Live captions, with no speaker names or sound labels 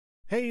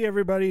Hey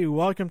everybody,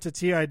 welcome to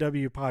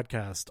TIW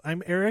Podcast.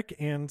 I'm Eric,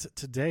 and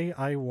today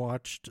I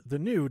watched the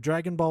new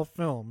Dragon Ball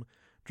film,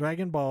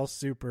 Dragon Ball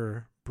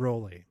Super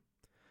Broly.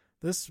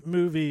 This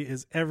movie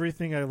is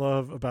everything I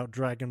love about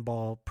Dragon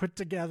Ball put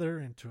together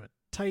into a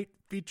tight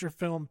feature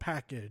film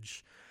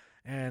package.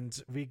 And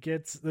we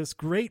get this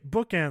great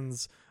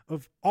bookends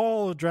of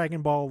all of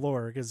Dragon Ball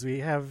lore, because we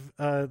have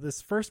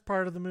this first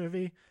part of the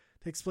movie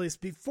takes place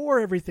before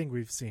everything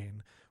we've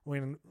seen,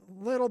 when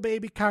little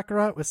baby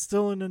Kakarot was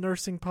still in a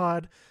nursing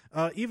pod.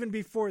 Even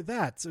before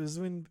that, it was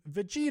when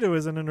Vegeta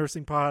was in a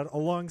nursing pod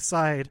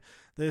alongside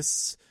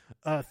this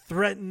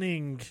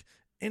threatening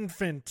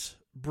infant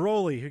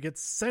Broly, who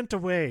gets sent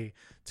away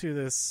to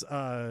this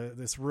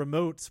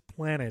remote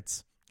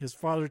planet. His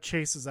father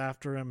chases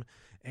after him,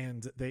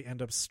 and they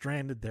end up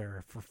stranded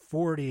there for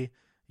 40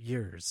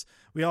 years.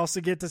 We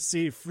also get to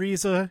see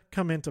Frieza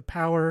come into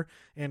power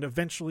and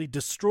eventually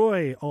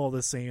destroy all the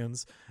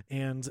Saiyans,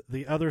 and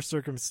the other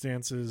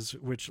circumstances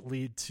which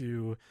lead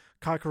to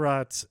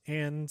Kakarot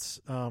and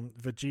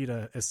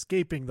Vegeta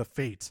escaping the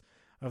fate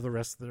of the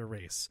rest of their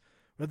race.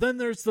 But then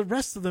there's the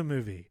rest of the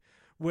movie,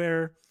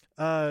 where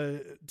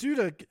due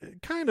to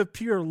kind of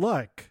pure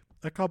luck,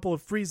 a couple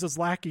of Frieza's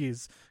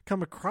lackeys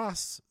come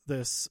across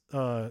this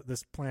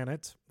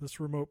planet,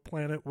 this remote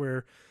planet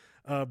where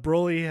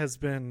Broly has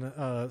been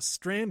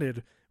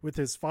stranded with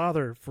his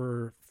father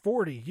for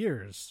 40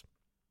 years.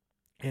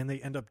 And they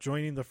end up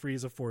joining the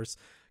Frieza Force,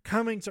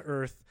 coming to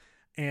Earth,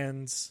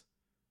 and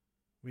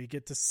we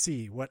get to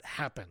see what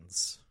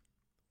happens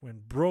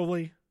when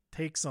Broly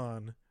takes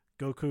on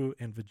Goku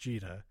and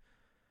Vegeta.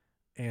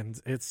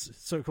 And it's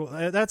so cool.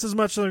 That's as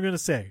much as I'm going to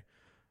say.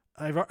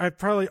 I've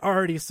probably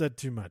already said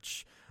too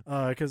much,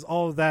 because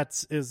all of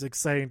that is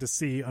exciting to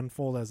see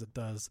unfold as it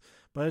does.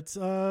 But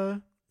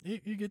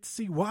you get to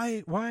see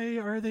why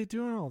are they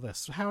doing all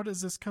this? How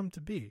does this come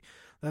to be?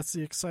 That's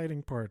the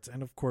exciting part.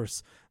 And of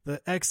course,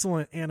 the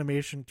excellent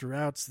animation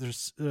throughout.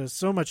 There's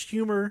so much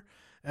humor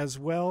as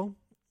well,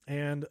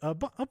 and a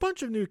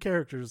bunch of new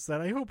characters that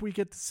I hope we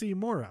get to see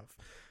more of,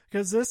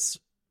 because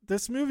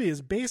this movie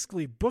is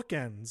basically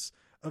bookends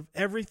of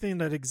everything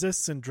that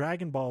exists in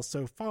Dragon Ball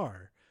so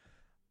far.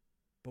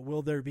 But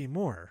will there be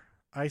more?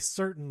 I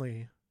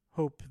certainly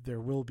hope there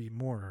will be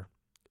more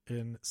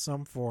in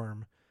some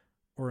form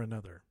or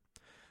another.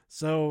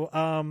 So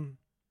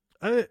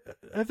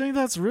I think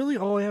that's really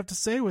all I have to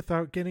say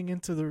without getting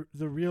into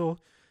the real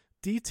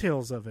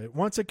details of it.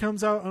 Once it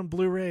comes out on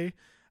Blu-ray,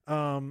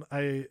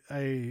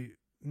 I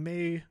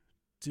may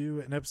do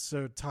an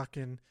episode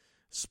talking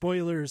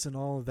spoilers and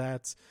all of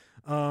that.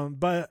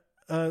 But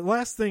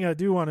last thing I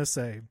do want to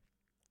say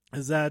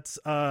is that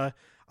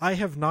I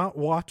have not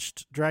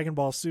watched Dragon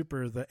Ball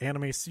Super, the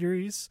anime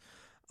series.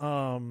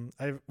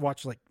 I've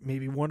watched like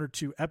maybe 1 or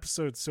 2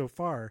 episodes so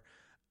far,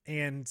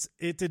 and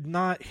it did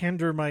not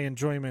hinder my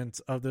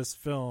enjoyment of this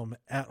film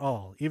at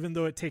all, even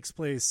though it takes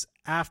place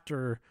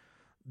after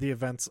the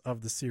events of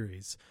the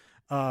series.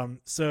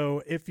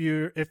 So if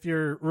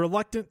you're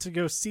reluctant to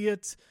go see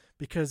it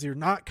because you're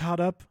not caught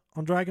up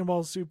on Dragon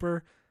Ball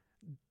Super,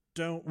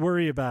 don't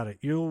worry about it.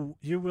 You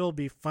will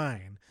be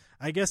fine.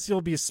 I guess you'll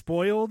be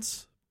spoiled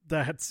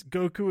that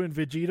Goku and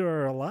Vegeta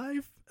are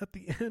alive at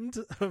the end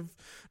of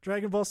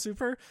Dragon Ball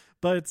Super,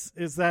 but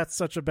is that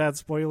such a bad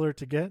spoiler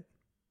to get?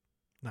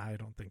 Nah, I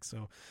don't think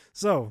so.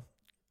 So,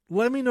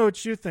 let me know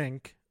what you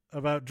think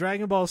about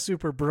Dragon Ball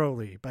Super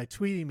Broly by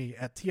tweeting me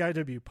at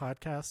TIW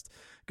Podcast.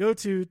 Go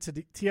to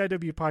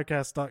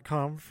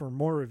TIWpodcast.com for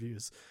more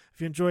reviews.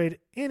 If you enjoyed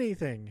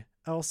anything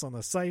else on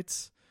the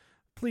site,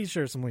 please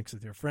share some links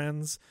with your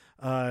friends.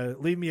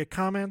 Leave me a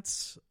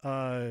comment.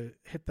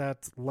 Hit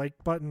that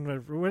like button or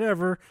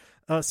whatever.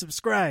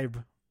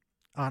 Subscribe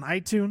on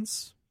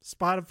iTunes,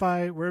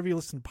 Spotify, wherever you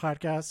listen to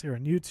podcasts, here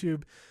on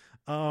YouTube.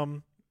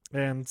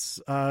 And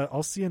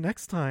I'll see you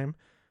next time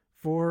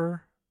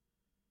for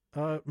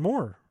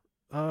more.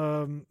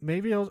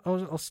 Maybe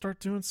I'll start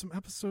doing some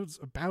episodes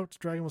about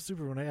Dragon Ball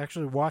Super when I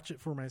actually watch it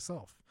for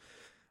myself.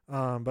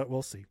 But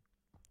we'll see.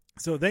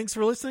 So thanks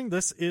for listening.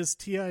 This is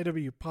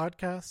TIW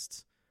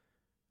Podcast,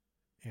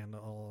 and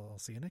I'll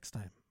see you next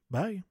time.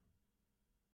 Bye.